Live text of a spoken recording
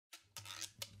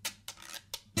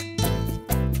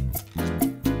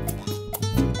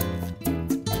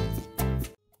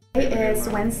is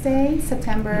Wednesday,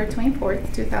 September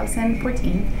 24th,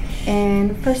 2014.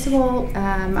 And first of all,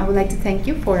 I would like to thank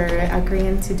you for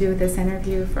agreeing to do this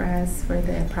interview for us for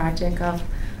the project of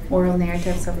Oral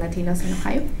Narratives of Latinos in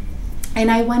Ohio. And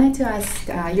I wanted to ask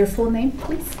your full name,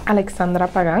 please.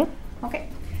 AlexandraPagan. Okay.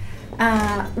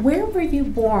 Where were you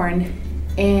born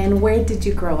and where did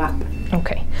you grow up?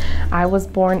 Okay. I was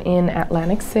born in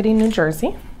Atlantic City, New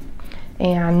Jersey,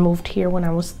 and moved here when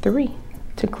I was 3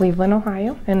 to Cleveland,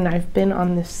 Ohio. And I've been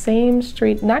on the same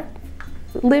street, not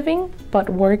living, but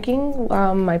working.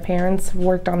 My parents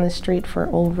worked on this street for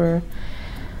over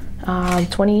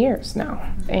 20 years now,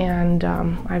 and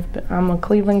I'm a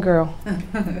Cleveland girl.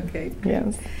 Okay.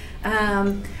 Yes.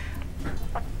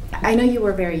 I know you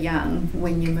were very young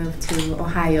when you moved to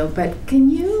Ohio, but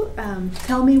can you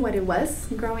tell me what it was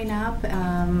growing up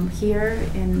here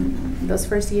in those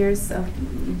first years of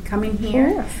coming here?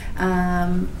 Yes.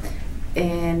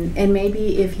 And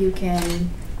maybe if you can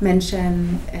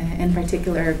mention in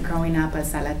particular growing up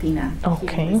as a Latina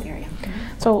here in this area.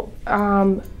 So,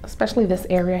 especially this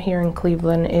area here in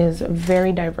Cleveland is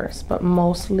very diverse, but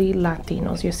mostly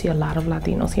Latinos. You see a lot of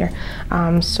Latinos here.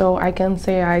 So I can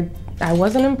say I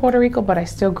wasn't in Puerto Rico, but I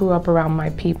still grew up around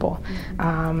my people.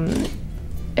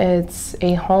 It's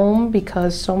a home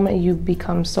because you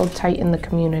become so tight in the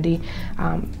community.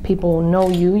 People know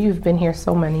you've been here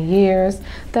so many years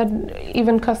that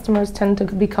even customers tend to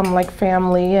become like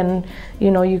family, and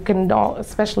you can all,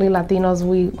 especially Latinos,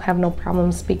 we have no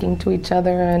problem speaking to each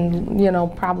other and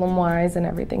problem-wise and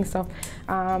everything. So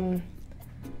can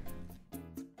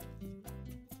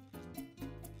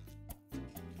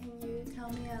you tell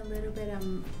me a little bit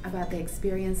about the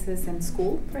experiences in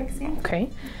school, for example? Okay.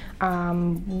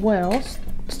 Well,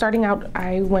 starting out,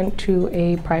 I went to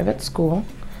a private school.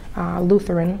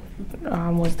 Lutheran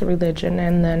was the religion,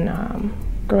 and then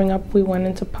growing up, we went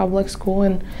into public school.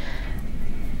 And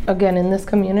again, in this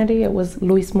community, it was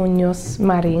Luis Muñoz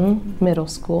Marin Middle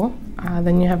School.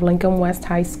 Then you have Lincoln West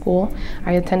High School.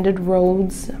 I attended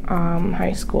Rhodes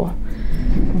High School.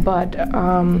 But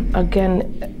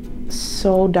again,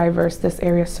 so diverse. This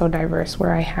area is so diverse,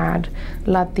 where I had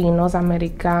Latinos,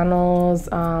 Americanos,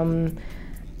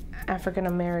 African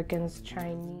Americans,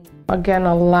 Chinese. Again,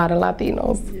 a lot of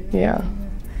Latinos. Yeah.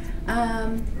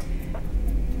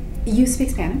 You speak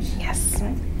Spanish? Yes.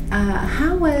 Right.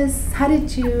 How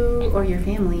did you or your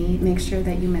family make sure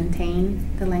that you maintain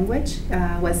the language?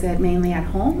 Was it mainly at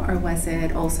home or was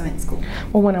it also in school?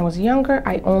 Well, when I was younger,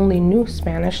 I only knew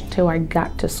Spanish till I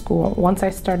got to school. Once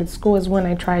I started school is when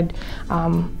I tried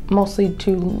mostly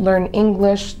to learn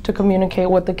English to communicate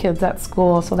with the kids at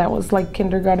school. So that was like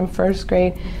kindergarten, first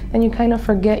grade. Then you kind of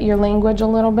forget your language a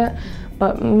little bit.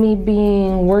 But me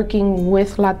working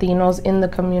with Latinos in the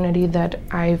community, that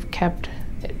I've kept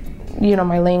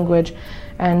my language.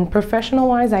 And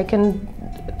professional-wise, I can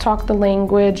talk the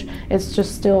language. It's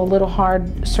just still a little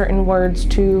hard, certain words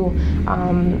to,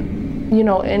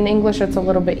 in English it's a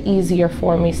little bit easier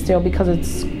for me still, because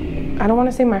it's, I don't want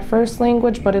to say my first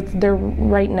language, but they're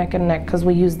right neck and neck because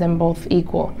we use them both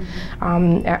equal.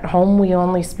 At home, we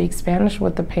only speak Spanish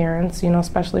with the parents,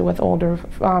 especially with older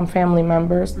family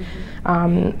members.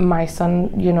 My son,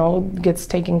 gets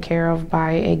taken care of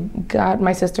by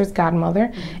my sister's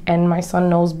godmother, and my son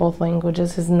knows both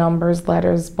languages, his numbers,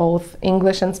 letters, both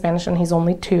English and Spanish, and he's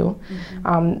only 2.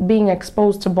 Being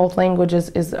exposed to both languages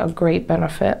is a great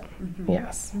benefit.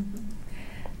 Yes.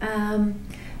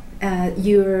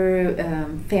 Your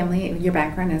family, your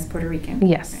background is Puerto Rican.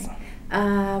 Yes.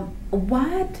 Right?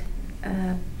 What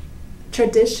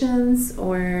traditions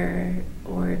or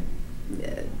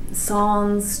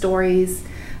songs, stories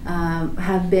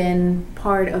have been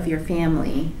part of your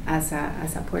family as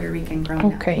a Puerto Rican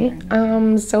growing up?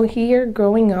 Okay. So here,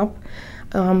 growing up,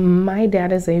 my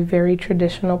dad is a very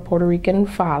traditional Puerto Rican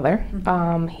father.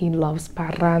 He loves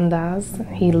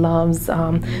parrandas. He loves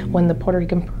when the Puerto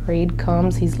Rican parade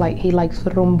comes. He likes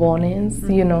rumbones.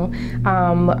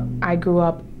 I grew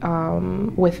up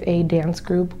with a dance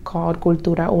group called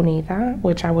Cultura Unida,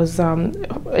 which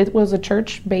it was a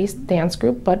church-based dance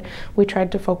group, but we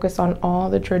tried to focus on all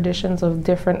the traditions of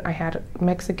different. I had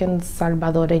Mexicans,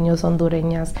 Salvadoreños,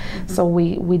 Hondureñas. So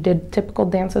we did typical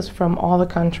dances from all the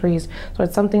countries. So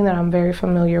it's something that I'm very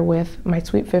familiar with. My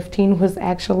Sweet 15 was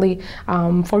actually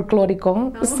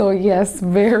folklorico. Oh. So yes,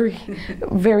 very,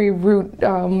 very root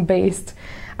based.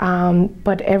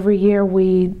 But every year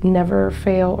we never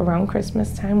fail around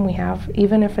Christmas time. We have,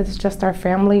 even if it's just our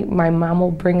family, my mom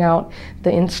will bring out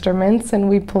the instruments and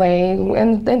we play,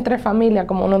 entre familia,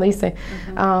 como uno dice.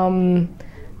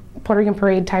 Puerto Rican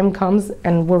parade time comes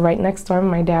and we're right next door,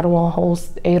 my dad will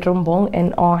host a rumbong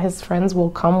and all his friends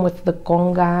will come with the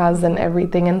congas and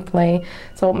everything and play.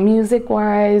 So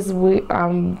music-wise,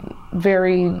 I'm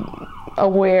very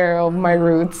aware of my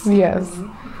roots, yes.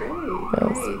 Great,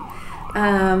 great.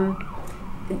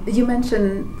 You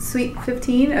mentioned Sweet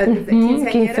 15,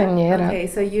 quinceañera? Quinceañera. Okay,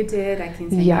 so you did a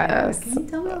quinceañera. Yes. Can you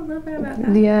tell me a little bit about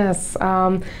that? Yes.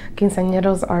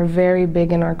 Quinceañeros are very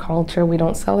big in our culture. We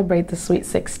don't celebrate the Sweet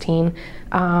 16.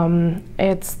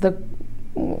 It's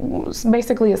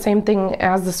basically the same thing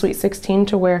as the Sweet 16,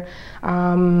 to where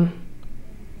a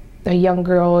young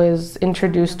girl is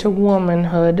introduced to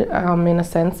womanhood, in a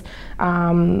sense.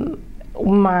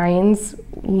 Mine's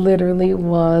literally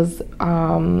was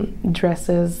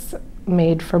dresses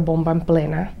made for bomba en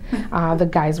plena. The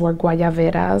guys wore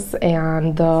guayaberas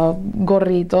and the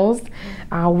gorritos.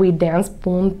 We danced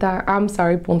puntas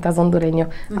hondureño.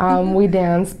 We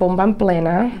danced bomba en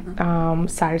plena,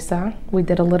 salsa. We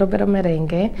did a little bit of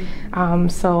merengue.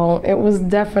 So it was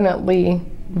definitely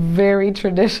very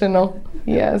traditional,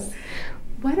 yes.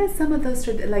 What are some of those,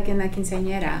 like in a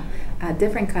quinceañera,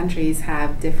 different countries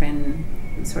have different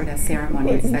sort of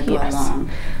ceremonies that go along.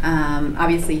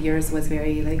 Obviously yours was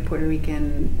very like Puerto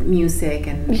Rican music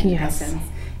and essence.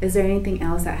 Is there anything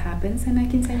else that happens in a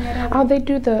quinceañera? They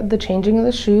do the changing of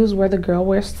the shoes, where the girl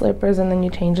wears slippers and then you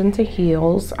change into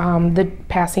heels. The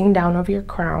passing down of your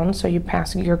crown, so you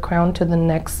pass your crown to the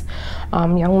next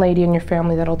young lady in your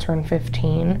family that'll turn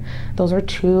 15. Those are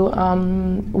two.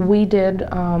 We did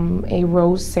a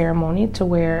rose ceremony, to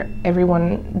where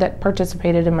everyone that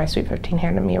participated in my Sweet 15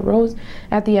 handed me a rose.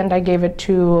 At the end, I gave it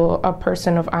to a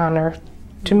person of honor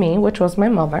to me, which was my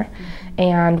mother.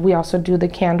 And we also do the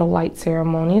candlelight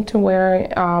ceremony, to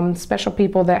where special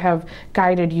people that have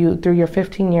guided you through your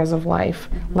 15 years of life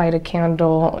light a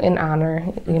candle in honor,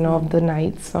 of the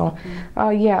night. So,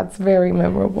 yeah, it's very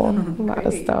memorable. A lot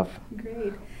of stuff.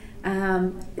 Great.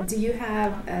 Do you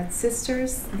have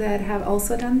sisters that have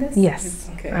also done this? Yes,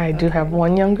 I do have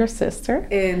one younger sister.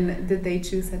 And did they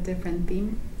choose a different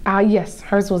theme? Yes,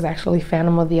 hers was actually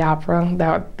Phantom of the Opera.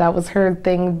 That was her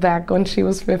thing back when she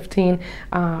was 15.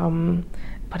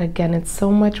 But again, it's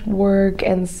so much work,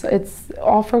 and it's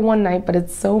all for one night, but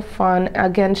it's so fun.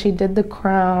 Again, she did the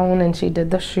crown and she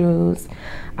did the shoes.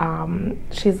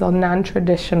 She's a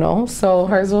non-traditional, so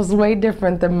hers was way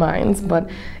different than mine's, but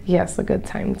yes, a good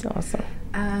time also.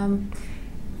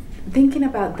 Thinking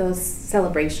about those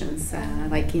celebrations,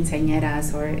 like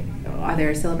quinceañeras or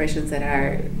other celebrations that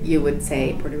are, you would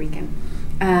say, Puerto Rican,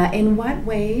 in what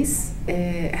ways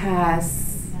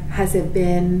has it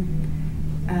been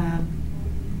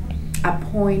a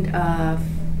point of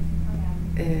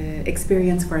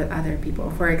experience for other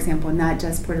people? For example, not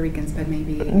just Puerto Ricans, but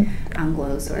maybe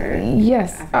Anglos or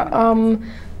yes.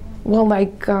 Well,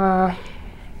 like I'm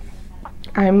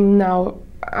now,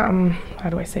 how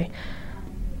do I say?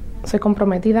 Soy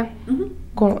comprometida,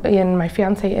 and my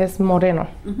fiance is moreno.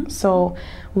 So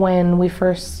when we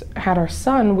first had our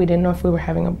son, we didn't know if we were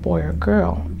having a boy or a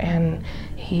girl. And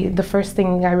the first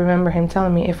thing I remember him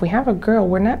telling me, if we have a girl,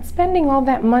 we're not spending all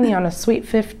that money on a Sweet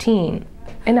 15.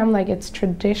 And I'm like, it's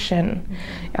tradition.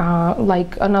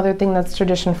 Like another thing that's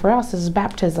tradition for us is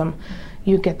baptism.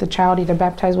 You get the child either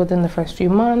baptized within the first few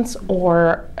months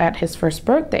or at his first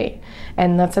birthday.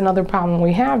 And that's another problem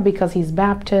we have, because he's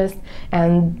Baptist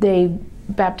and they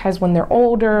baptize when they're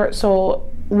older. So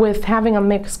with having a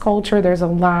mixed culture, there's a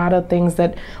lot of things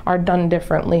that are done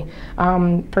differently.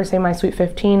 Per se, my Sweet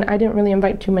 15, I didn't really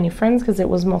invite too many friends because it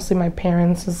was mostly my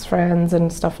parents' friends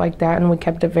and stuff like that, and we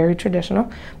kept it very traditional.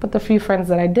 But the few friends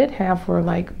that I did have were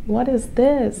like, what is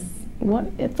this? What?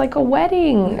 It's like a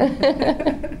wedding.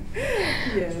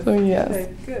 Yes. So yes.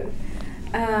 Good.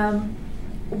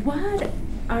 What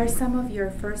are some of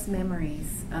your first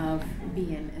memories of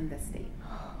being in the state?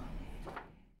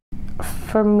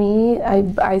 For me,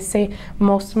 I say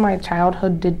most of my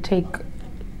childhood did take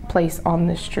place on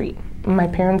the street. My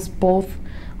parents, both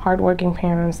hardworking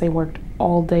parents, they worked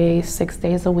all day, 6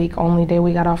 days a week. Only day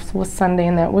we got off was Sunday,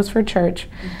 and that was for church.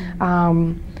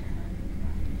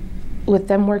 With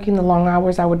them working the long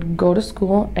hours, I would go to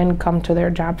school and come to their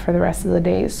job for the rest of the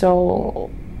day. So,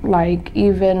 like,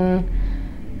 even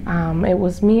it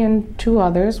was me and two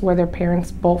others where their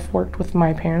parents both worked with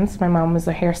my parents. My mom was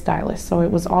a hairstylist, so it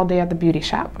was all day at the beauty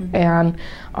shop. And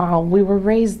we were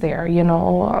raised there,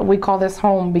 We call this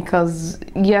home because,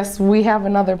 yes, we have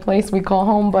another place we call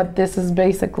home, but this is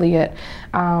basically it.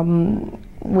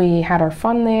 We had our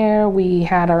fun there. We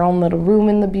had our own little room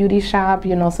in the beauty shop,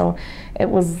 so it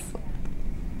was,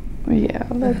 yeah,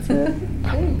 that's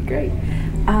it. Great.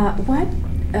 What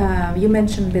you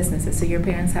mentioned businesses, so your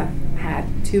parents have had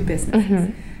two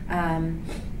businesses.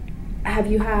 Have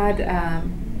you had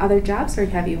other jobs, or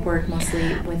have you worked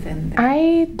mostly within them?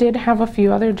 I did have a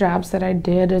few other jobs that I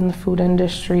did in the food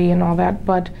industry and all that,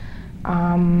 but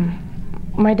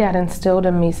my dad instilled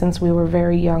in me since we were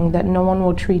very young that no one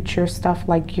will treat your stuff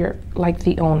like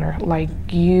the owner, like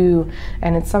you.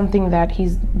 And it's something that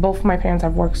both my parents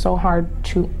have worked so hard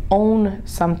to own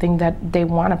something that they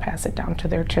want to pass it down to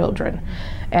their children.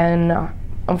 And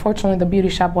unfortunately, the beauty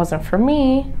shop wasn't for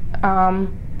me.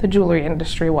 The jewelry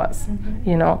industry was,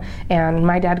 you know. And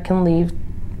my dad can leave.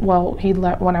 Well, he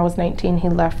left when I was 19. He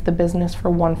left the business for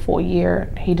 1 full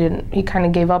year. He kind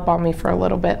of gave up on me for a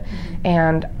little bit,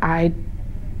 and I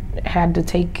had to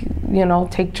take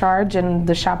charge, and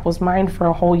the shop was mine for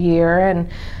a whole year.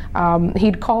 And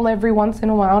he'd call every once in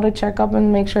a while to check up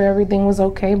and make sure everything was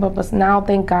okay. But now,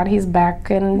 thank God, he's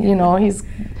back, and he's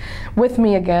with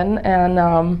me again.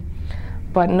 And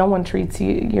but no one treats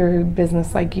your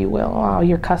business like you will.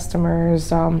 Your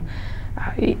customers,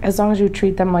 as long as you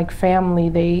treat them like family,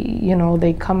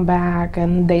 they come back,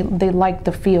 and they like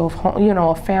the feel of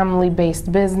a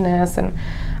family-based business. And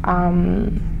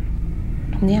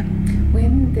yeah.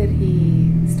 When did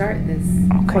he start this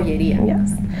joyeria?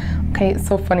 Yes. Okay,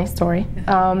 so funny story.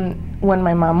 When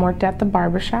my mom worked at the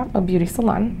barbershop, a beauty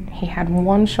salon, he had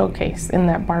one showcase in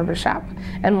that barbershop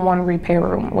and one repair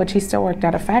room, which he still worked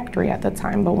at a factory at the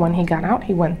time, but when he got out,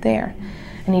 he went there.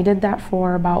 And he did that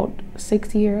for about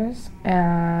 6 years,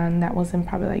 and that was in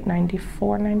probably like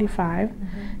 94, 95.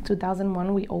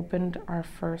 2001, we opened our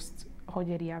first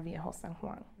Joyeria Viejo San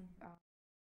Juan,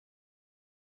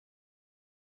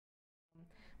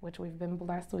 which we've been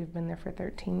blessed. We've been there for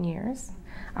 13 years.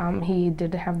 He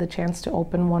did have the chance to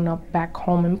open one up back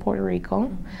home in Puerto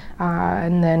Rico,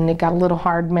 and then it got a little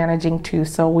hard managing two,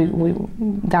 so we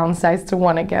downsized to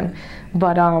one again.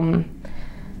 But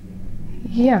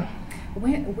yeah.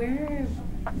 Where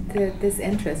did this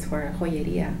interest for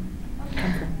joyeria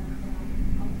come from?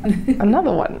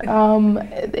 Another one.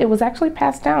 It was actually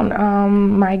passed down.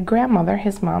 My grandmother,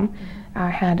 his mom,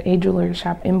 had a jewelry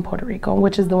shop in Puerto Rico,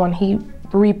 which is the one he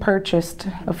repurchased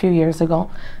a few years ago.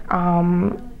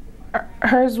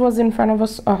 Hers was in front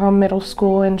of a middle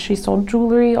school, and she sold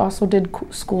jewelry, also did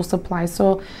school supplies.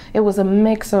 So it was a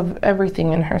mix of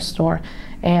everything in her store.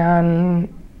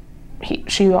 And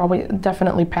she always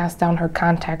definitely passed down her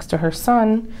contacts to her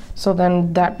son, so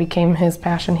then that became his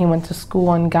passion. He went to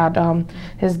school and got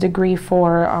his degree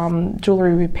for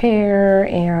jewelry repair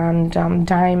and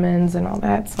diamonds and all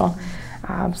that. So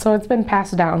it's been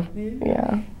passed down.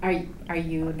 Yeah. Are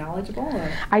you knowledgeable?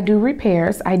 Or? I do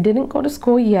repairs. I didn't go to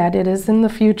school yet. It is in the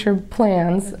future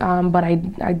plans, but I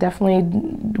definitely,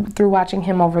 through watching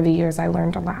him over the years, I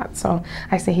learned a lot. So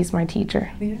I say he's my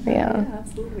teacher. Yeah,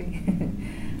 absolutely.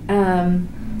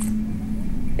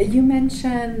 You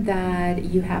mentioned that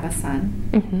you have a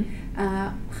son.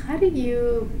 How do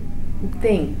you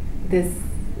think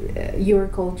your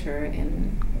culture,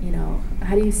 and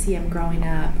how do you see him growing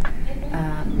up,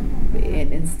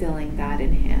 and instilling that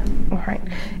in him? Right.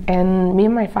 And me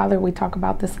and my father, we talk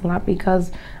about this a lot,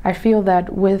 because I feel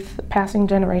that with passing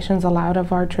generations, a lot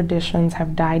of our traditions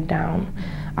have died down.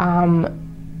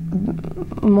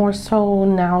 More so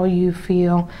now, you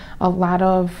feel a lot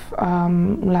of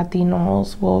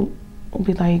Latinos will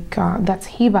be like, that's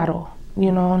Jíbaro,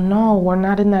 no, we're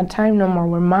not in that time no more,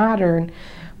 we're modern.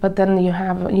 But then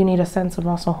you need a sense of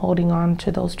also holding on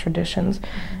to those traditions,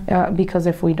 because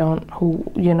if we don't,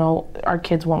 our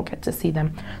kids won't get to see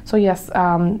them. So yes,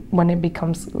 when it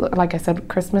becomes, like I said,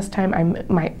 Christmas time,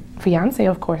 my fiance,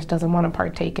 of course, doesn't want to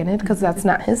partake in it because that's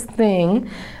not his thing.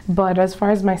 But as far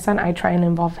as my son, I try and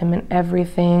involve him in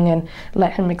everything and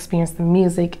let him experience the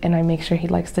music, and I make sure he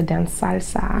likes to dance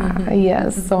salsa.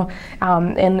 Yes. So,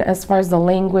 and as far as the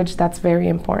language, that's very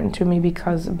important to me,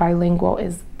 because bilingual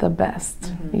is the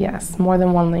best. Yes, more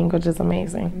than one language is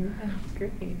amazing.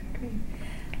 Great.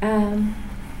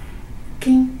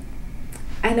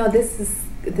 I know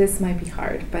this might be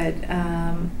hard, but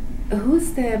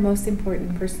who's the most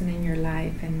important person in your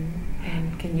life,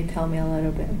 and can you tell me a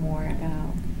little bit more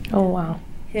about? Oh wow.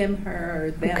 Him, her,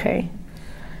 or them? Okay.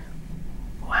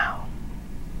 Wow.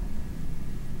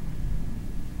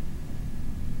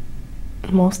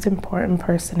 Most important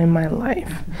person in my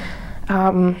life.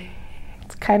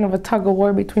 It's kind of a tug of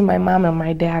war between my mom and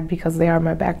my dad, because they are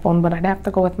my backbone, but I'd have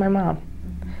to go with my mom.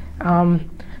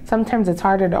 sometimes it's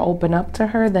harder to open up to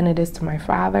her than it is to my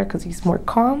father because he's more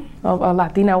calm. A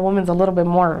Latina woman's a little bit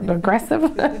more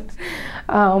aggressive.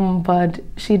 But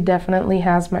she definitely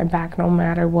has my back no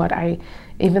matter what.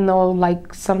 Even though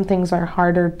like some things are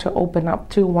harder to open up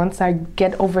to, once I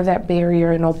get over that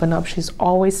barrier and open up, she's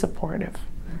always supportive,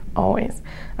 always.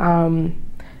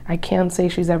 I can't say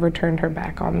she's ever turned her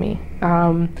back on me.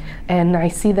 And I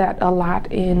see that a lot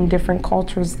in different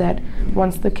cultures, that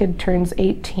once the kid turns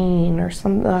 18 or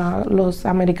some, Los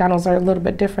Americanos are a little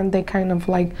bit different. They kind of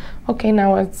like, okay,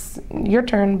 now it's your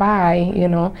turn, bye, you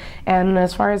know. And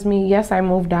as far as me, yes, I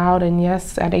moved out, and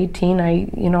yes, at 18,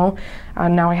 now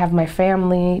I have my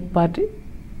family, but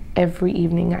every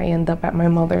evening I end up at my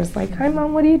mother's like, hi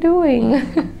Mom, what are you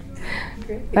doing?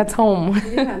 That's home.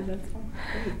 Yeah, that's home.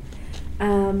 Great.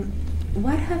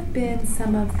 What have been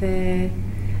some of the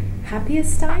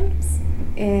happiest times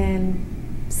and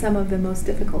some of the most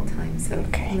difficult times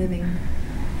of living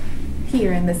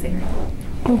here in this area?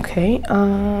 Okay.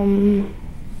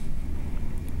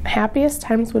 Happiest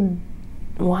times would,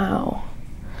 wow.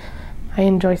 I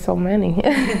enjoy so many.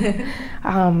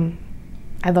 I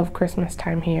love Christmas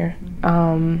time here.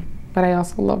 But I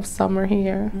also love summer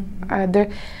here.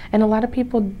 And a lot of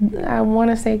people, I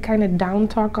want to say, kind of down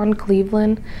talk on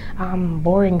Cleveland,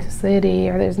 boring city,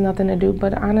 or there's nothing to do.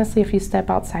 But honestly, if you step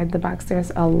outside the box,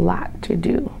 there's a lot to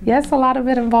do. Yes, a lot of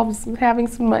it involves having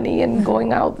some money and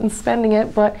going out and spending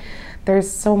it, but there's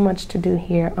so much to do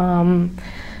here.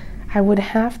 I would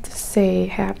have to say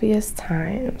happiest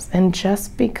times, and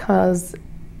just because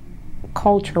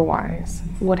culture-wise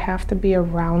would have to be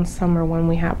around summer when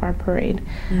we have our parade.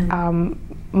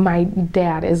 My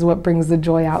dad is what brings the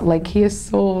joy out. Like, he is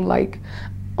so like,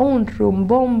 un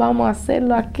rumbón, vamos a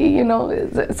hacerlo aquí, you know.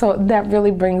 So that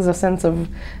really brings a sense of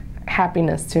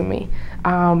happiness to me.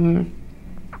 And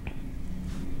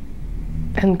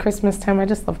Christmas time, I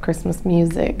just love Christmas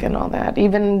music and all that.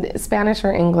 Even Spanish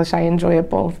or English, I enjoy it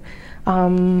both.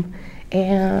 And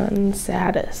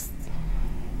saddest,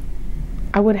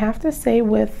 I would have to say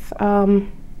with,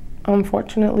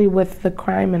 unfortunately, with the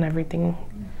crime and everything,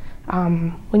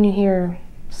 when you hear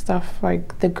stuff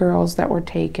like the girls that were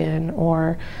taken,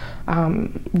 or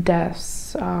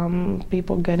deaths,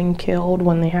 people getting killed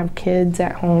when they have kids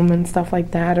at home and stuff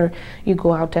like that, or you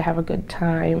go out to have a good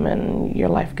time and your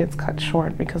life gets cut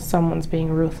short because someone's being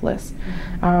ruthless.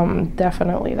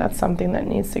 Definitely that's something that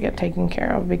needs to get taken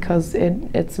care of, because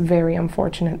it's very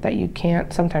unfortunate that you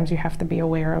can't, sometimes you have to be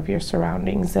aware of your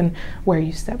surroundings and where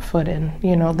you step foot in.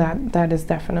 You know, that is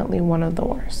definitely one of the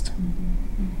worst.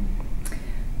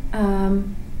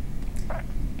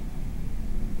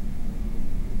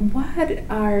 What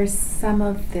are some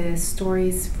of the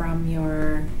stories from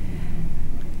your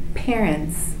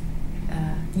parents'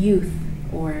 youth,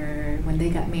 or when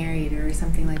they got married, or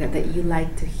something like that, that you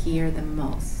like to hear the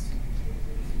most?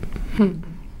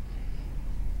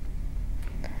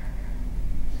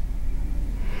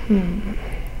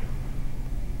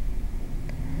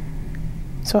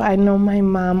 So I know my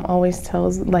mom always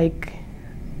tells, like,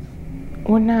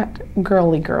 we're not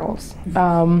girly girls.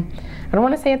 I don't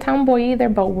want to say a tomboy either,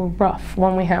 but we're rough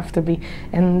when we have to be.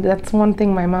 And that's one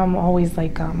thing my mom always,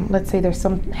 like, let's say there's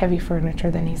some heavy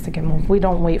furniture that needs to get moved. We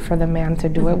don't wait for the man to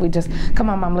do it. We just, come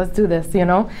on, Mom, let's do this, you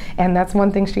know? And that's one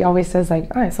thing she always says,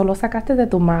 like, ah, eso lo sacaste de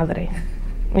tu madre,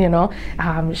 you know?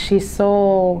 She's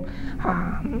so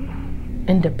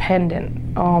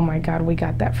independent. Oh my God, we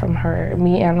got that from her.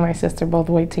 Me and my sister both,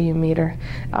 wait till you meet her.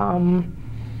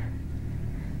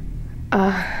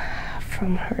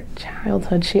 From her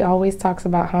childhood, she always talks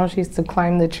about how she used to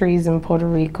climb the trees in Puerto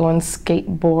Rico and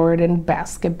skateboard and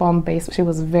basketball and baseball. She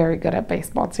was very good at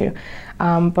baseball too.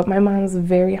 But my mom's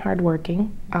very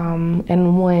hardworking.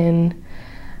 And when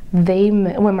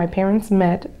my parents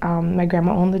met, my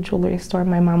grandma owned the jewelry store.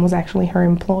 My mom was actually her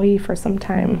employee for some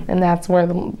time, and that's where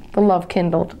the love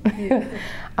kindled.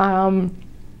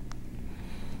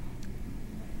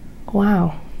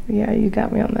 Wow, yeah, you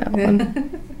got me on that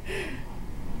one.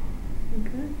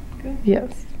 Good.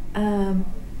 Yes. Do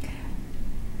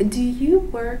you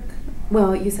work,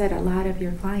 well, you said a lot of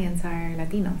your clients are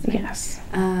Latinos, right? Yes.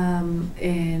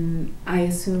 And I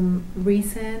assume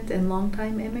recent and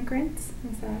long-time immigrants,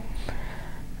 is that,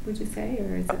 would you say,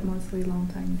 or is it mostly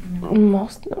long-time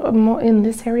immigrants? In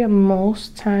this area,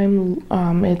 most time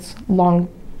it's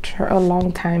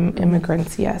long-time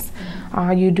immigrants, yes.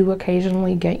 You do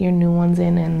occasionally get your new ones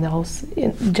in, and those,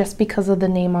 just because of the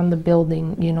name on the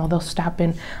building, you know, they'll stop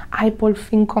in, ay, por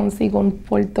fin consigo un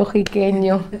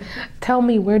puertorriqueño. Tell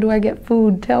me, where do I get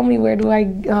food? Tell me, where do I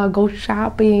go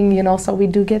shopping? You know, so we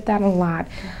do get that a lot.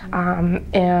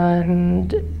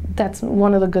 And that's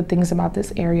one of the good things about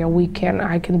this area.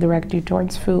 I can direct you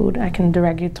towards food. I can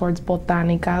direct you towards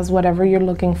botanicas, whatever you're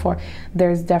looking for.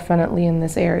 There's definitely in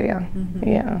this area. Mm-hmm.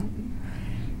 Yeah.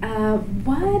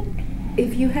 What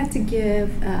if you had to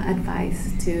give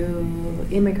advice to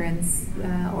immigrants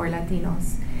or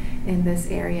Latinos in this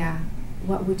area?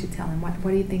 What would you tell them? What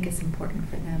do you think is important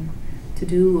for them to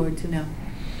do or to know?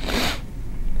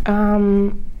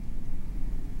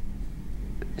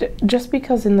 Just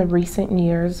because in the recent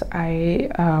years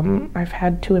I've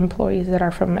had 2 employees that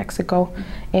are from Mexico,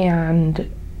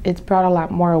 and it's brought a lot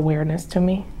more awareness to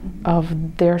me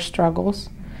of their struggles.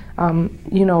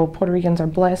 You know, Puerto Ricans are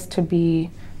blessed to be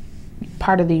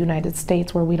part of the United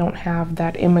States where we don't have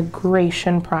that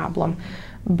immigration problem,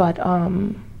 but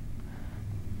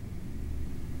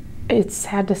it's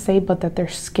sad to say, but that they're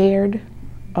scared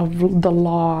of the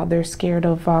law. They're scared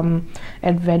of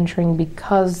adventuring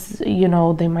because, you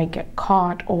know, they might get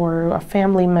caught, or a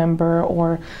family member,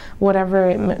 or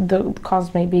whatever the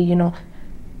cause may be. You know,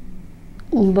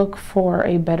 look for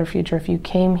a better future. If you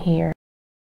came here,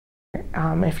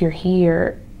 if you're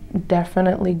here,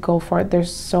 definitely go for it.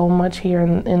 There's so much here,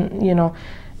 in you know,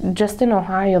 just in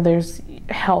Ohio, there's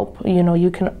help. You know,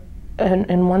 you can,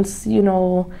 and once, you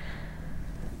know,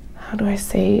 how do I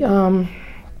say,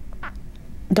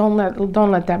 don't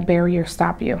let that barrier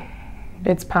stop you.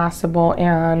 It's possible,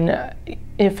 and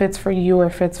if it's for you,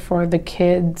 if it's for the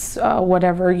kids,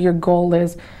 whatever your goal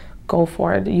is, go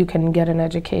for it. You can get an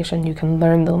education, you can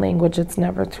learn the language. It's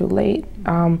never too late,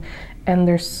 and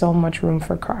there's so much room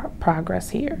for progress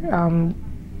here.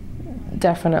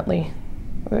 Definitely,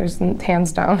 there's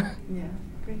hands down. Yeah,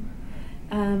 great.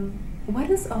 What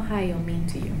does Ohio mean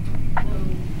to you?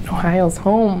 Ohio's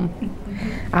home.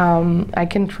 I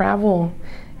can travel,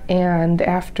 and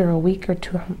after a week or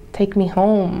 2, take me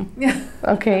home.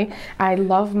 Okay, I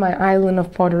love my island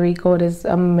of Puerto Rico. It is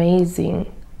amazing,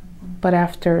 but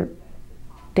after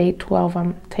day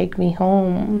 12, take me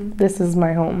home. This is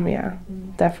my home. Yeah,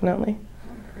 definitely.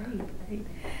 Great.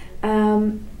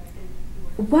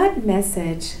 What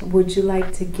message would you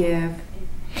like to give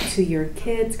to your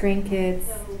kids, grandkids,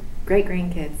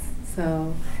 great-grandkids?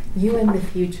 So you in the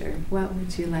future, what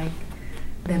would you like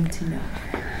them to know?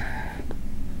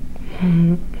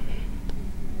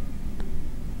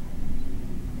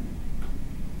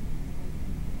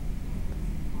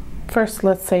 First,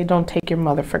 let's say don't take your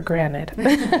mother for granted.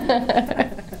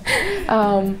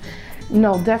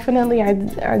 No, definitely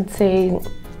I'd say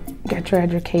get your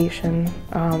education.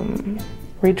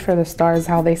 Reach for the stars,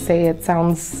 how they say. It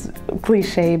sounds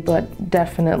cliche, but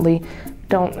definitely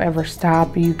don't ever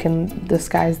stop. The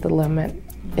sky's the limit.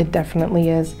 It definitely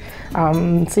is.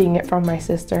 Seeing it from my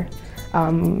sister.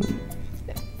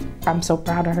 I'm so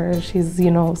proud of her. She's,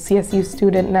 you know, CSU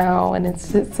student now, and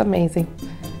it's amazing.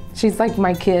 She's like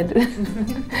my kid. Great.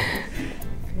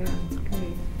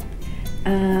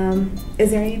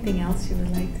 Is there anything else you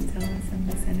would like to tell us in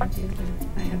this interview that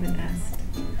I haven't asked?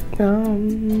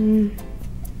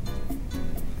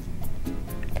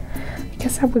 I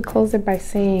guess I would close it by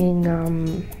saying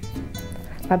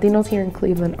Latinos here in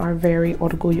Cleveland are very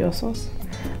orgullosos.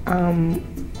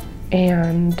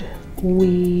 And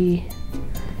we,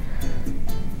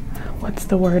 what's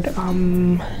the word?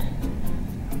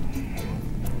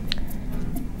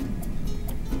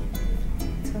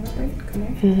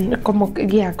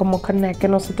 Como connect, que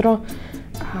nosotros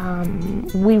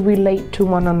we relate to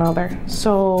one another.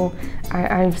 So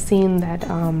I've seen that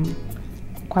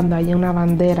cuando hay una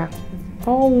bandera,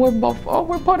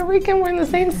 we're Puerto Rican, we're in the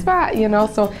same spot, you know.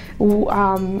 So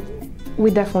we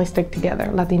definitely stick together.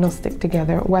 Latinos stick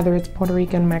together, whether it's Puerto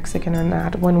Rican, Mexican or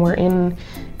not. When we're in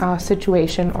a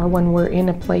situation or when we're in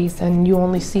a place and you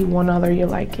only see one other, you're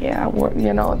like, yeah,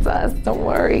 you know, it's us, don't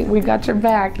worry, we got your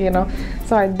back, you know.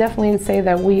 So I definitely say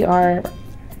that we are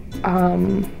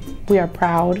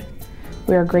proud,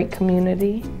 we are a great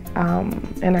community,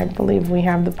 and I believe we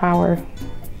have the power.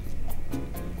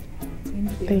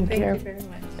 Thank you very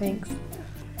much. Thanks.